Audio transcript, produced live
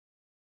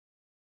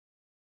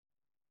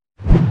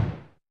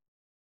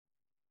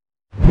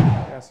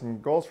Yeah,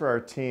 some goals for our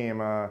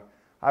team.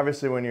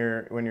 Obviously, when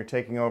you're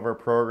taking over a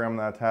program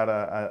that had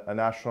a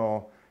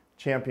national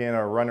champion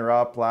or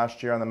runner-up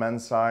last year on the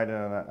men's side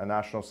and a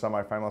national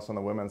semifinalist on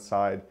the women's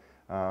side,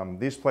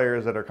 these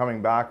players that are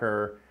coming back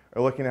are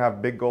looking to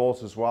have big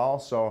goals as well.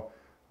 So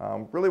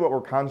really what we're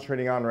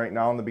concentrating on right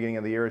now in the beginning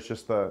of the year is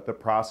just the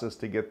process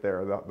to get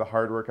there, the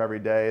hard work every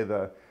day,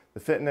 the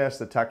fitness,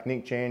 the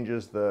technique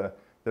changes, the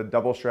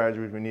double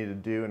strategies we need to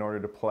do in order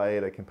to play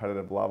at a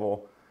competitive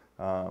level.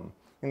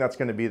 I think that's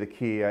going to be the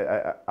key.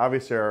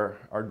 Obviously,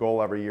 our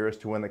goal every year is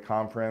to win the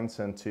conference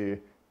and to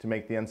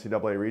make the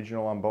NCAA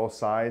regional on both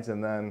sides,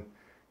 and then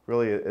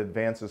really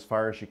advance as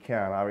far as you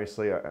can.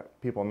 Obviously,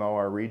 people know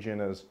our region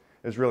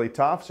is really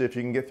tough, so if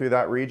you can get through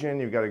that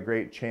region, you've got a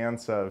great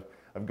chance of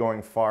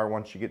going far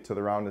once you get to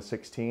the round of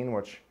 16,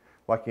 which,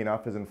 lucky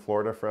enough, is in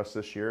Florida for us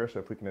this year, so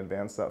if we can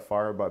advance that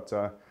far. But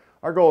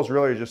our goal is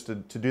really just to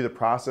do the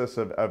process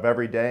of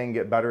every day and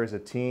get better as a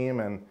team,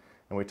 and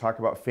we talk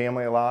about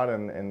family a lot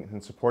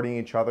and supporting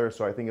each other.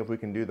 So I think if we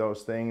can do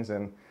those things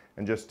and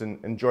just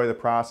enjoy the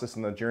process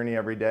and the journey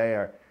every day,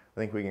 I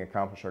think we can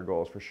accomplish our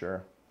goals for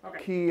sure.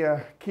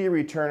 Okay. Key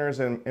returners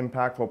and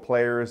impactful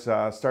players.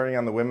 Starting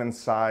on the women's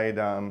side,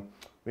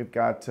 we've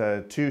got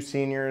two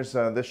seniors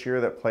this year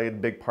that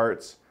played big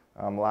parts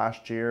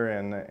last year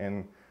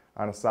in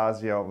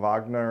Anastasia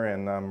Wagner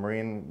and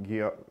Marine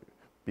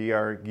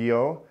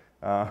Guillot,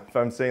 if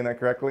I'm saying that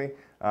correctly.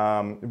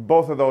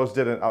 Both of those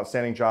did an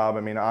outstanding job.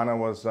 I mean, Anna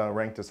was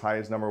ranked as high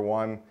as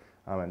 #1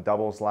 in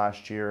doubles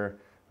last year.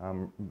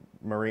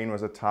 Marine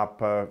was a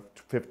top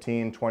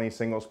 15, 20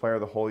 singles player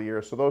the whole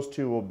year. So those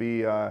two will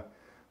be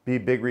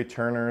big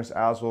returners,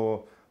 as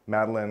will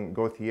Madeline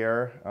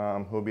Gauthier,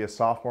 who will be a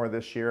sophomore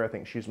this year. I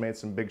think she's made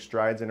some big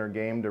strides in her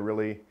game to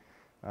really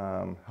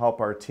help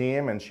our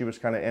team, and she was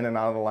kind of in and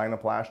out of the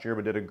lineup last year,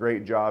 but did a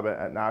great job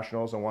at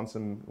nationals and won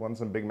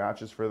some big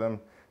matches for them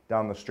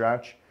down the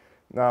stretch.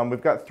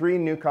 We've got 3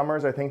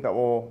 newcomers I think that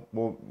will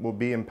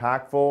be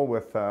impactful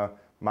with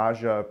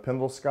Maja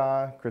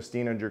Pindelska,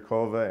 Kristina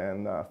Jerkova,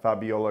 and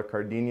Fabiola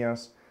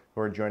Cardenas,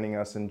 who are joining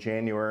us in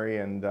January.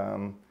 And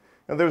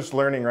they're just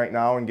learning right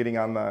now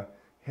and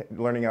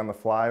learning on the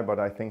fly, but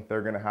I think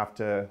they're going to have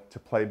to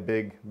play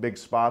big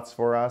spots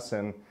for us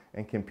and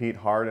compete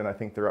hard, and I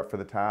think they're up for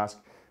the task.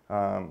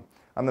 On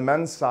the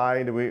men's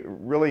side, we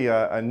really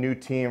a new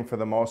team for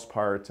the most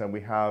part, and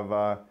we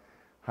have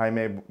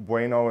Jaime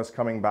Bueno is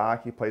coming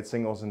back. He played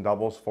singles and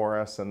doubles for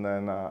us, and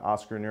then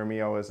Oscar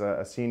Nurmio is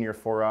a senior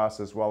for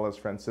us, as well as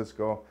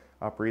Francisco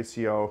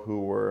Aparicio,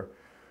 who were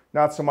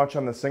not so much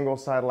on the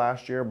singles side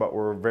last year, but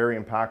were very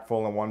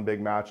impactful and won big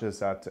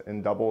matches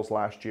in doubles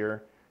last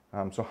year.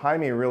 So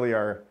Jaime really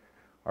our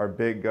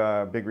big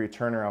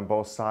returner on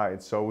both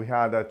sides. So we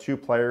had 2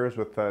 players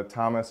with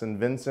Thomas and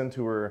Vincent,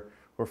 who were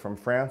from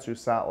France, who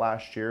sat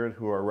last year,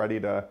 who are ready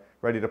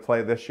to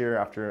play this year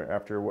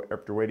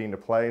after waiting to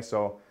play.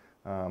 So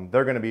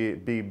they're going to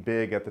be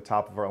big at the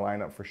top of our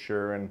lineup for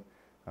sure, and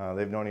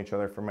they've known each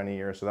other for many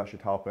years, so that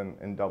should help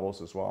in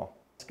doubles as well.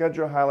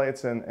 Schedule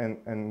highlights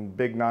and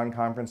big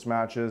non-conference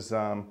matches.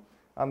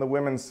 On the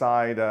women's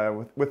side,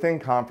 within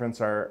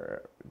conference,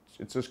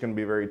 it's just going to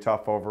be very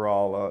tough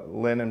overall.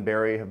 Lynn and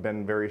Barry have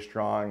been very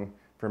strong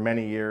for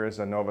many years,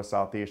 and Nova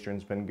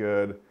Southeastern's been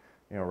good.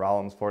 You know,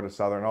 Rollins, Florida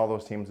Southern, all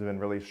those teams have been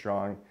really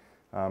strong.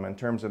 In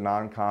terms of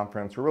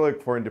non-conference, we're really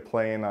looking forward to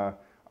playing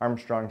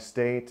Armstrong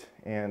State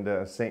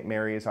and St.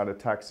 Mary's out of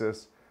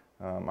Texas.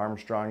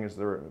 Armstrong is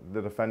the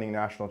defending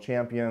national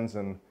champions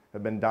and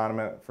have been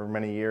dominant for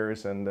many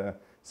years, and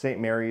St.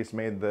 Mary's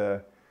made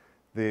the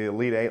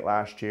Elite 8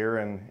 last year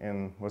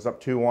and was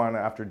up 2-1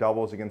 after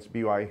doubles against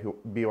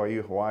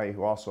BYU Hawaii,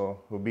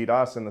 who beat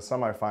us in the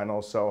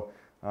semifinals. So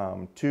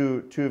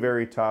two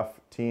very tough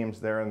teams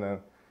there in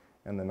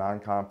the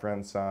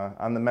non-conference.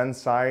 On the men's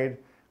side,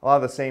 a lot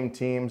of the same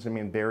teams. I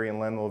mean, Barry and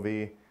Lynn will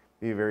be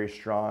very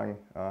strong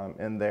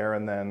in there,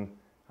 and then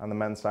on the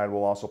men's side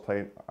we'll also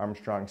play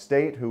Armstrong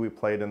State, who we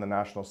played in the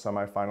national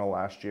semifinal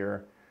last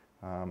year,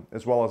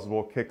 as well as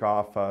we'll kick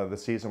off the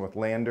season with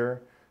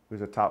Lander,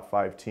 who's a top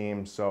 5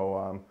 team.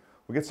 So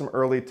we'll get some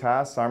early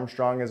tests.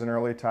 Armstrong is an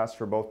early test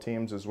for both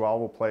teams as well.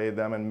 We'll play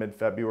them in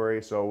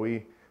mid-February, so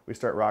we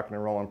start rocking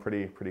and rolling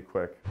pretty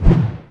quick.